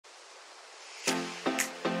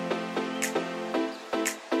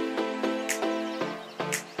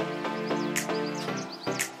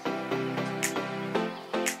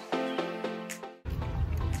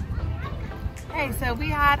Okay, so we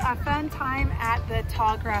had a fun time at the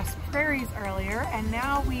Tallgrass Prairies earlier, and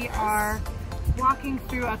now we are walking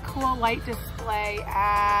through a cool light display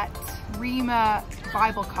at Rima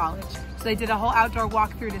Bible College. So they did a whole outdoor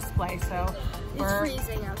walkthrough display. So it's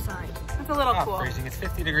freezing outside. It's a little cool. Not freezing, it's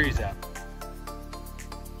 50 degrees out.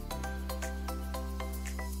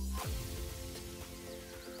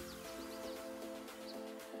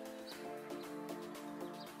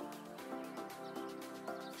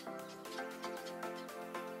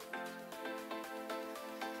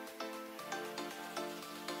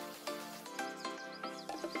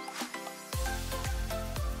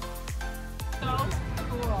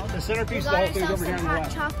 The centerpiece of the whole thing is over here on the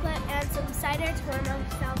left. Hot chocolate and some cider to warm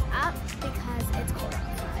ourselves up because it's cold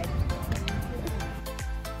outside.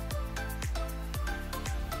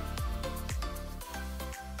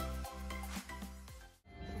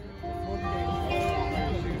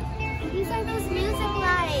 These are those music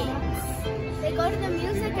lights. They go to the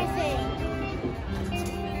music, I think.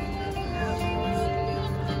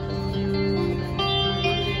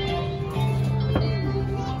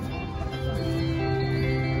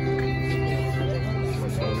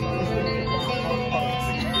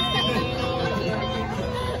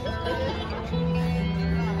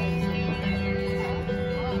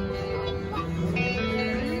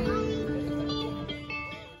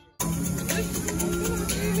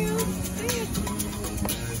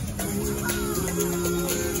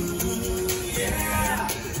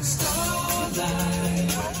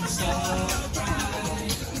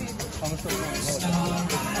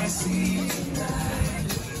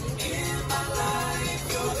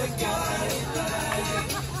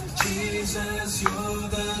 Jesus, you're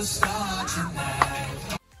the star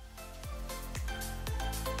tonight.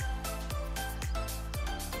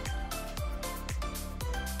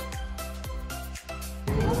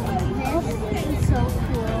 This is so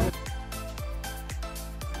cool.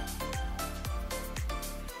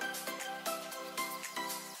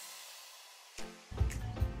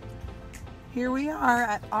 Here we are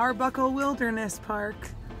at Arbuckle Wilderness Park.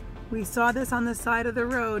 We saw this on the side of the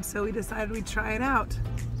road, so we decided we'd try it out.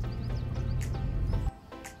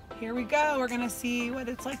 Here we go. We're gonna see what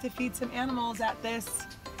it's like to feed some animals at this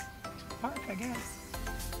park, I guess.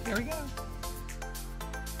 Here we go.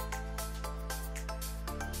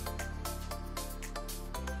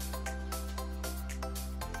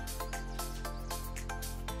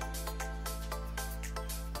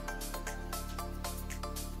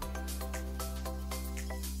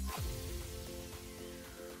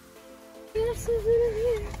 This is in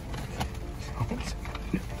here.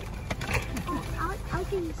 I'll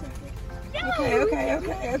give you something. No!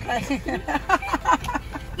 Okay.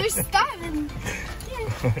 They're starving.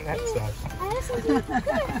 That's not. I have something.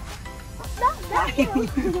 Come Not you.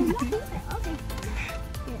 Okay.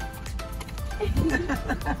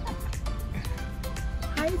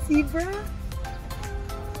 Hi, zebra.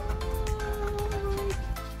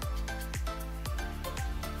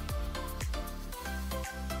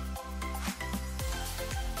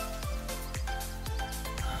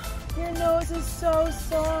 Your nose is so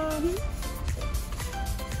soft.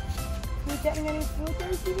 You're getting any food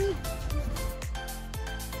there, Stevie?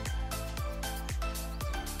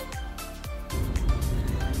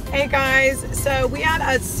 Hey guys, so we had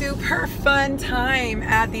a super fun time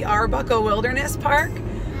at the Arbuckle Wilderness Park.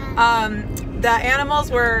 The animals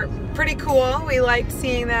were pretty cool. We liked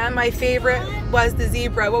seeing them. My favorite was the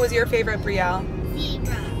zebra. What was your favorite, Brielle?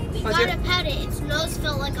 Zebra. We gotta pet it. Its nose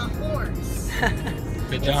felt like a horse.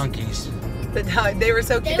 The donkeys. They were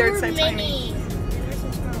so cute. They were so mini. tiny. They were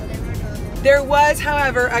so small. They were no. There was,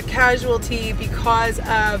 however, a casualty because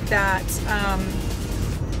of that.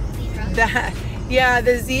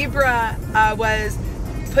 The zebra was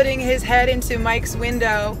putting his head into Mike's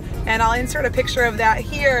window, and I'll insert a picture of that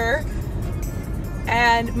here.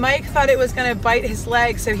 And Mike thought it was going to bite his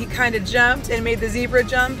leg, so he kind of jumped and made the zebra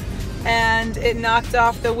jump, and it knocked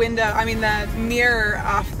off the window. I mean, the mirror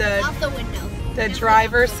off the window. The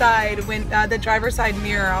driver's side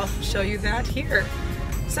mirror. I'll show you that here.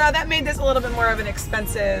 So that made this a little bit more of an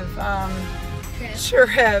expensive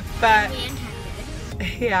trip, but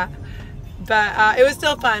yeah, but it was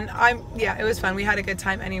still fun. It was fun. We had a good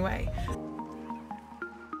time anyway.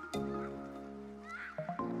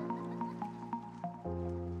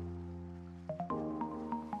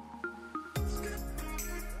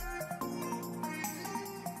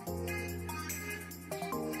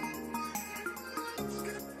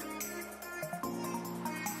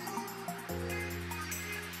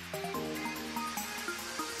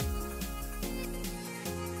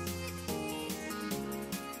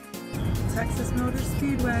 Texas Motor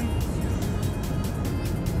Speedway.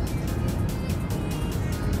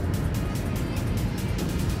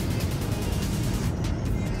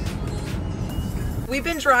 we've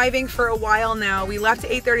been driving for a while now. We left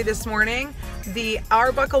at 8:30 this morning. The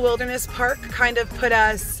Arbuckle Wilderness Park kind of put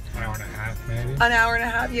us An hour and a half, maybe. an hour and a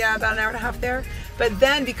half, yeah, about an hour and a half there. But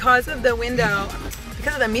then because of the window,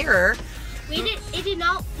 because of the mirror, It did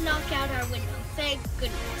not knock out our window. Thank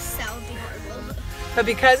goodness. That would be horrible. but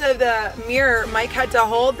because of the mirror, Mike had to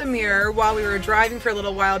hold the mirror while we were driving for a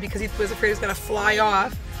little while because he was afraid it was going to fly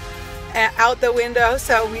off out the window.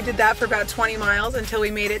 So we did that for about 20 miles until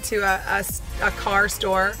we made it to a car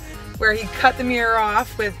store where he cut the mirror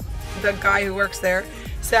off with the guy who works there.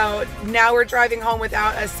 So now we're driving home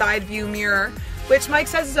without a side view mirror, which Mike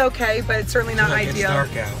says is okay, but it's certainly not Until it gets ideal.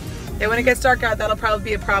 dark out. Yeah, when it gets dark out, that'll probably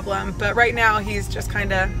be a problem. But right now, he's just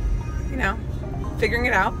kind of, you know, figuring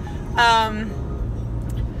it out.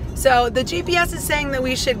 So the GPS is saying that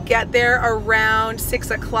we should get there around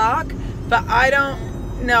 6 o'clock, but I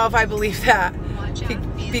don't know if I believe that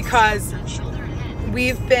because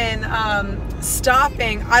we've been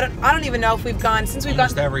stopping. I don't even know if we've gone since we've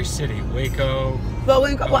Almost gone. every city. Waco. Well,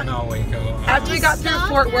 we've got Oh, not Waco. after we got through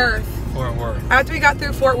Fort Worth. Fort Worth. After we got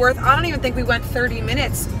through Fort Worth, I don't even think we went 30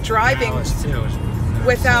 minutes driving Dallas, too, is not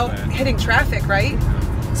without so bad. hitting traffic, right?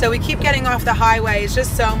 So we keep getting off the highway. It's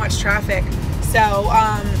just so much traffic. So,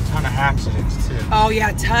 Ton of accidents too. oh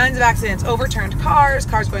yeah, tons of accidents. Overturned cars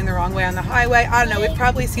going the wrong way on the highway. I don't know, we've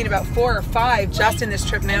probably seen about 4 or 5 just in this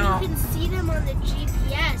trip now. And you can see them on the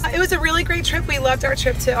GPS. It was a really great trip. We loved our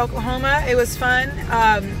trip to Oklahoma. It was fun.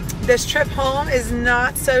 This trip home is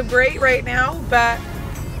not so great right now, but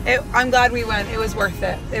I'm glad we went. It was worth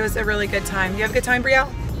it. It was a really good time. You have a good time, Brielle?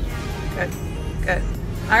 Good, good.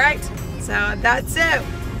 All right, so that's it.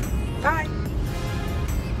 Bye.